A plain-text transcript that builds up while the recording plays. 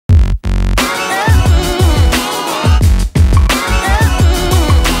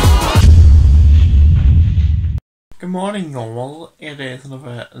morning y'all, it is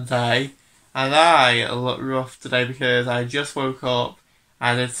another day, and I look rough today because I just woke up.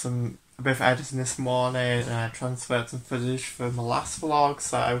 I did a bit of editing this morning, and I transferred some footage from my last vlog,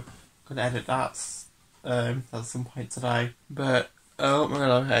 so I'm gonna edit that at some point today. But oh my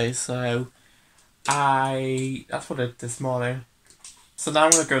god, okay, so that's what I did this morning. So now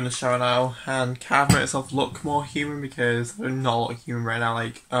I'm gonna go in the shower now and kind of make myself look more human because I'm not looking human right now,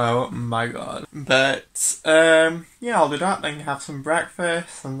 like, oh my god. But, yeah, I'll do that, then have some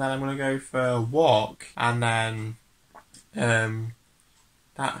breakfast, and then I'm gonna go for a walk, and then,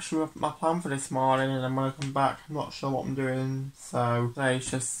 that should be my plan for this morning, and I'm gonna come back. I'm not sure what I'm doing, so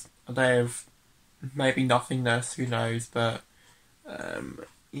today's just a day of maybe nothingness, who knows, but,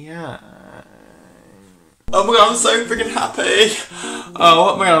 yeah. Oh my god, I'm so freaking happy!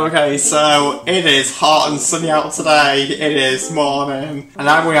 Oh my god, okay, so it is hot and sunny out today, it is morning, and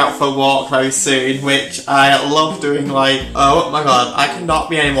I'm going out for a walk very soon, which I love doing, like, oh my god, I cannot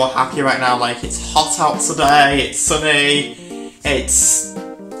be any more happy right now, like, it's hot out today, it's sunny,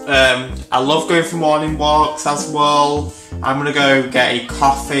 I love going for morning walks as well. I'm gonna go get a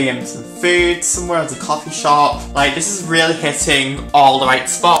coffee and some food somewhere at a coffee shop. Like, this is really hitting all the right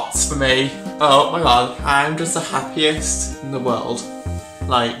spots for me. Oh my god, I'm just the happiest in the world.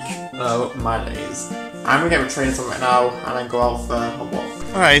 Like, oh my days. I'm gonna get my trainers on right now and then go out for a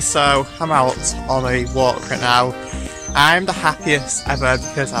walk. Alright, so I'm out on a walk right now. I'm the happiest ever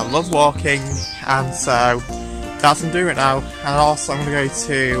because I love walking, and so that's what I'm doing right now. And also I'm gonna go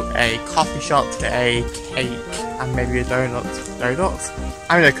to a coffee shop to get a cake and maybe a donut.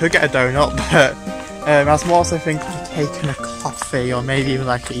 I mean, I could get a donut, but I was more also thinking of taking a coffee or maybe even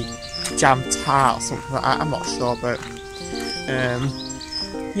like a jam tart or something like that. I'm not sure, but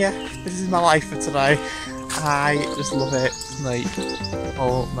yeah, this is my life for today. I just love it. Like,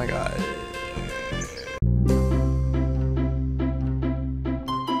 oh my god.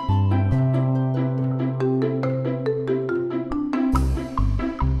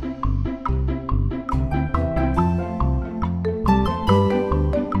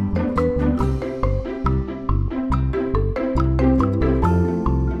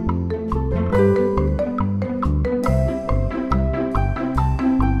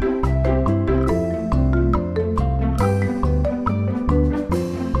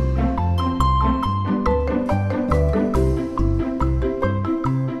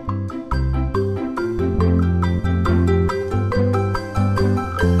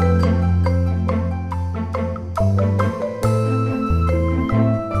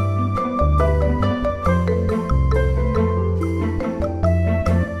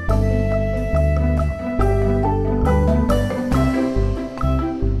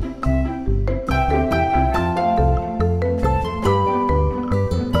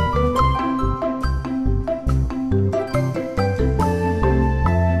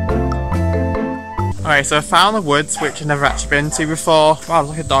 Alright, so I found the woods, which I've never actually been to before. Wow, there's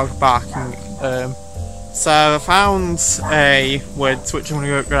like a dog barking. So I found a woods, which I'm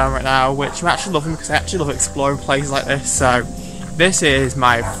going to go down right now, which I'm actually loving because I actually love exploring places like this. So this is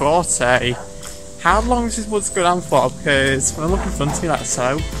my forte. How long does this woods go down for? Because when I look in front of me like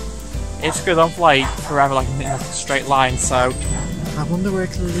so, it goes on for like forever, like in a straight line. So I wonder where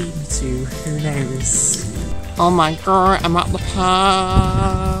it can lead me to. Who knows? Oh my god, I'm at the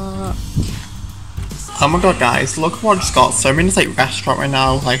park. Oh my god guys, look what I just got. So I'm in this like restaurant right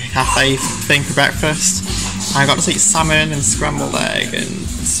now, like a cafe thing for breakfast. I got to eat salmon and scrambled egg and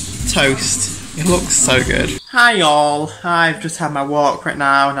toast. It looks so good. Hi y'all, I've just had my walk right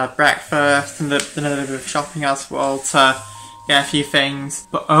now and had breakfast and then a little bit of shopping as well to get a few things.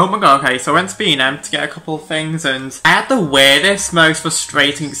 But oh my god, okay, so I went to B&M to get a couple of things and I had the weirdest, most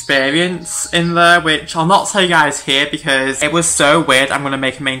frustrating experience in there, which I'll not tell you guys here because it was so weird. I'm going to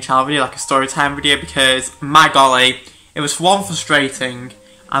make a main channel video, like a story time video, because my golly, it was one frustrating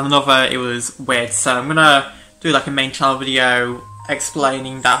and another it was weird. So I'm going to do like a main channel video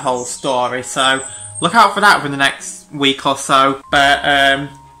explaining that whole story. So look out for that within the next week or so. But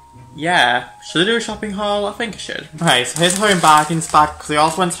yeah, should I do a shopping haul? I think I should. Okay, so here's Home Bargains bag, because I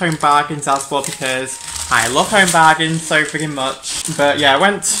also went to Home Bargains as well because I love Home Bargains so freaking much. But yeah, I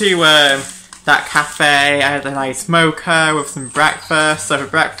went to that cafe, I had a nice mocha with some breakfast. So for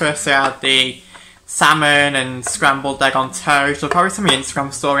breakfast I had the salmon and scrambled egg on toast. I'll probably send my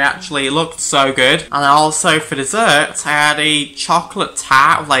Instagram story actually, it looked so good. And also for dessert, I had a chocolate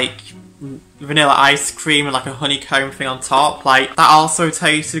tart with like vanilla ice cream and like a honeycomb thing on top. Like, that also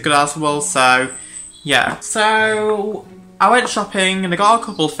tasted good as well, so yeah. So I went shopping and I got a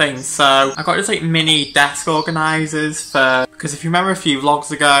couple of things. So I got just like mini desk organisers because if you remember a few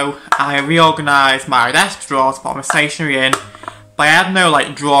vlogs ago, I reorganised my desk drawer to put my stationery in, but I had no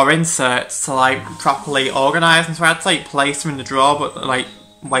like drawer inserts to like properly organise them, so I had to like place them in the drawer, but like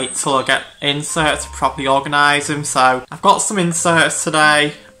wait till I get inserts to properly organise them. So I've got some inserts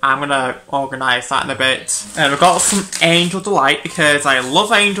today. I'm gonna organise that in a bit. And I've got some Angel Delight because I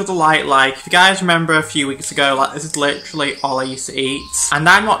love Angel Delight. Like, if you guys remember a few weeks ago, like, this is literally all I used to eat. And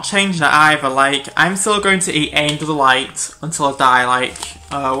I'm not changing it either. Like, I'm still going to eat Angel Delight until I die. Like,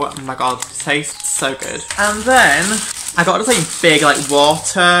 oh my god, it tastes so good. And then I got this like big like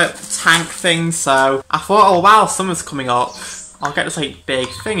water tank thing. So I thought, oh wow, summer's coming up. I'll get this like big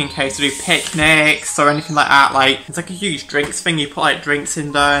thing in case we do picnics or anything like that. Like, it's like a huge drinks thing. You put like drinks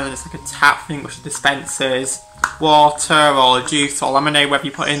in there, and it's like a tap thing which dispenses water or juice or lemonade, whatever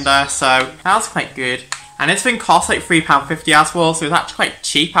you put in there. So that was quite good. And this thing cost like £3.50 as well, so it's actually quite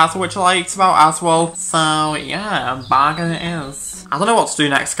cheap as well, which I liked about as well. So yeah, bargain it is. I don't know what to do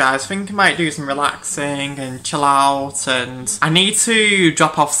next, guys. I think I might do some relaxing and chill out, and I need to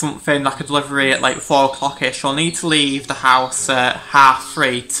drop off something like a delivery at like 4 o'clock-ish. I'll need to leave the house at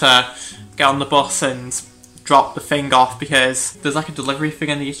 3:30 to get on the bus and drop the thing off because there's like a delivery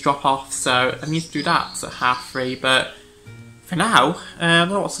thing I need to drop off, so I need to do that at 3:30, but for now, I don't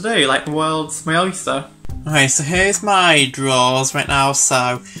know what to do. Like, the world's my oyster. Okay, so here's my drawers right now.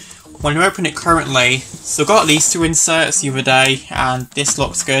 So when you open it currently, so I got these 2 inserts the other day, and this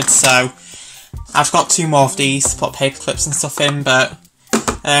looks good. So I've got 2 more of these to put paper clips and stuff in, but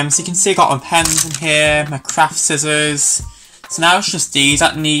so you can see I got my pens in here, my craft scissors. So now it's just these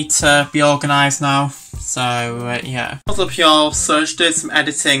that need to be organised now. So yeah. What's up y'all? So I just did some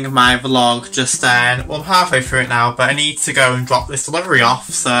editing of my vlog just then. Well, I'm halfway through it now, but I need to go and drop this delivery off,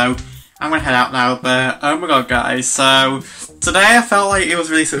 so I'm gonna head out now. But oh my god guys, so today I felt like it was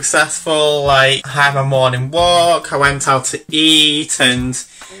really successful. Like, I had my morning walk, I went out to eat, and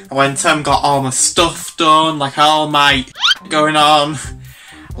I went home and got all my stuff done, like all my going on.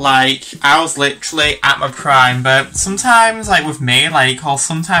 Like, I was literally at my prime. But sometimes, like with me, like, I'll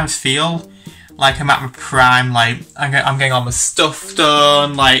sometimes feel like I'm at my prime, like I'm getting all my stuff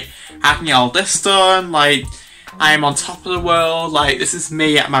done, like I can get all this done, like I am on top of the world, like this is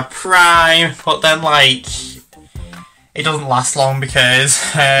me at my prime. But then like it doesn't last long because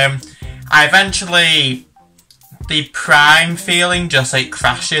I eventually, the prime feeling just like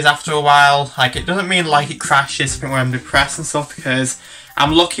crashes after a while. Like, it doesn't mean like it crashes when I'm depressed and stuff, because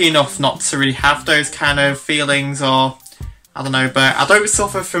I'm lucky enough not to really have those kind of feelings, or I don't know, but I don't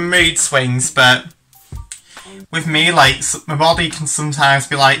suffer from mood swings. But with me, like, my body can sometimes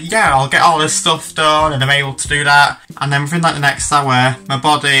be like, yeah, I'll get all this stuff done, and I'm able to do that, and then within like the next hour, my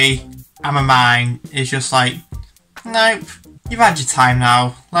body and my mind is just like, nope, you've had your time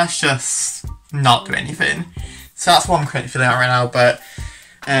now, let's just not do anything. So that's what I'm currently feeling right now. But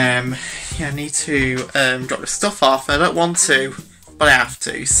yeah, I need to drop the stuff off. I don't want to, but I have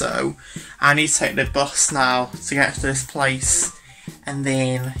to, so I need to take the bus now to get to this place, and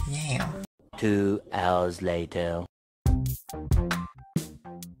then, yeah. 2 hours later.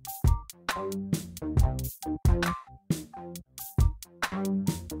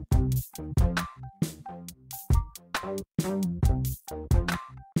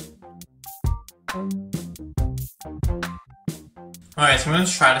 Alright, so I'm going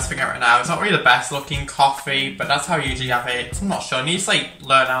to try this thing out right now. It's not really the best looking coffee, but that's how I usually have it. I'm not sure. I need to like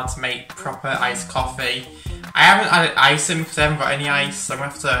learn how to make proper iced coffee. I haven't added ice in because I haven't got any ice, so I'm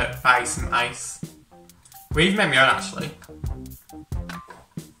going to have to buy some ice. We even made my own actually.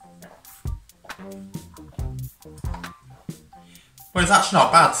 Well, it's actually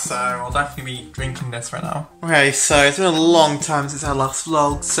not bad, so I'll definitely be drinking this right now. Okay, so it's been a long time since our last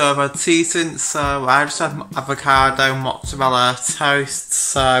vlog, so I've had tea since, so I just had avocado mozzarella toast,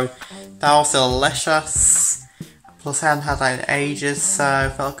 so that was delicious. Plus I hadn't had that in ages, so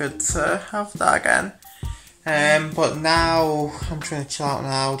it felt good to have that again. But now, I'm trying to chill out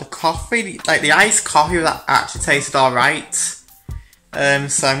now. The coffee, like the iced coffee, that actually tasted alright.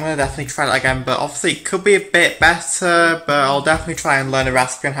 So I'm going to definitely try that again, but obviously it could be a bit better, but I'll definitely try and learn a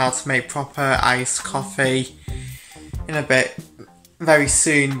recipe on how to make proper iced coffee in a bit, very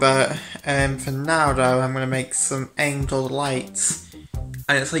soon. But for now though, I'm going to make some Angel Delight,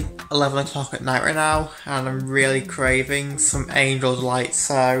 and it's like 11 o'clock at night right now, and I'm really craving some Angel Delight,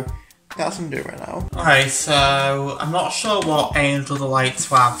 so That's what I'm doing right now. Okay, so I'm not sure what Angel Delight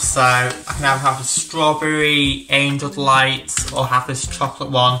to have, so I can either have the strawberry Angel Delight or have this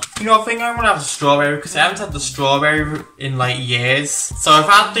chocolate one. You know, I think I'm gonna have the strawberry because I haven't had the strawberry in like years. So I've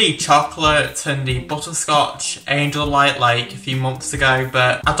had the chocolate and the butterscotch Angel Delight like a few months ago,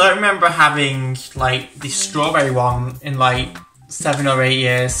 but I don't remember having like the strawberry one in like 7 or 8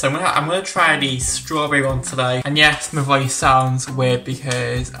 years, so I'm gonna try the strawberry one today. And yes, my voice sounds weird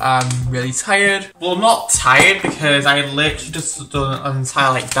because I'm really tired. Well, not tired because I literally just done an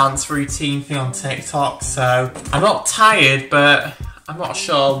entire like dance routine thing on TikTok, so I'm not tired, but I'm not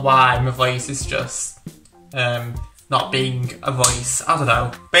sure why my voice is just not being a voice. I don't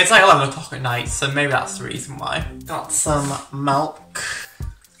know, but it's like 11 o'clock at night, so maybe that's the reason why. Got some milk.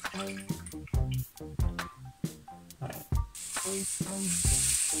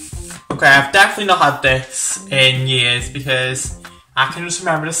 Okay, I've definitely not had this in years because I can just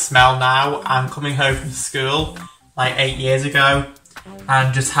remember the smell now. I'm coming home from school like 8 years ago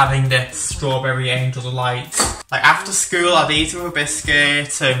and just having this strawberry Angel Delight. Like after school I'd eat it with a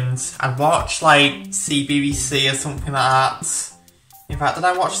biscuit and I'd watch like CBBC or something like that. In fact, did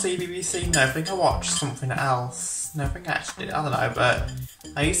I watch CBBC? No, I think I watched something else. No, I think I actually did, I don't know, but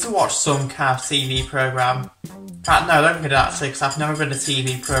I used to watch some kind of TV programme. In fact, no, I don't think I did actually, because I've never been a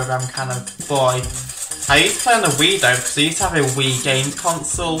TV programme kind of boy. I used to play on the Wii though, because I used to have a Wii games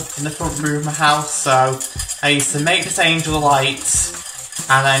console in the front room of my house, so I used to make this Angel Delight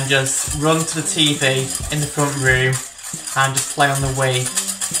and then just run to the TV in the front room and just play on the Wii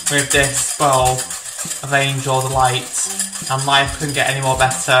with this bowl of Angel Delight, and life couldn't get any more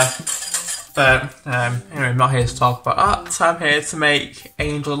better. But anyway, I'm not here to talk about that. I'm here to make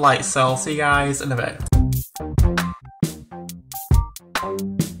Angel Delight, so I'll see you guys in a bit.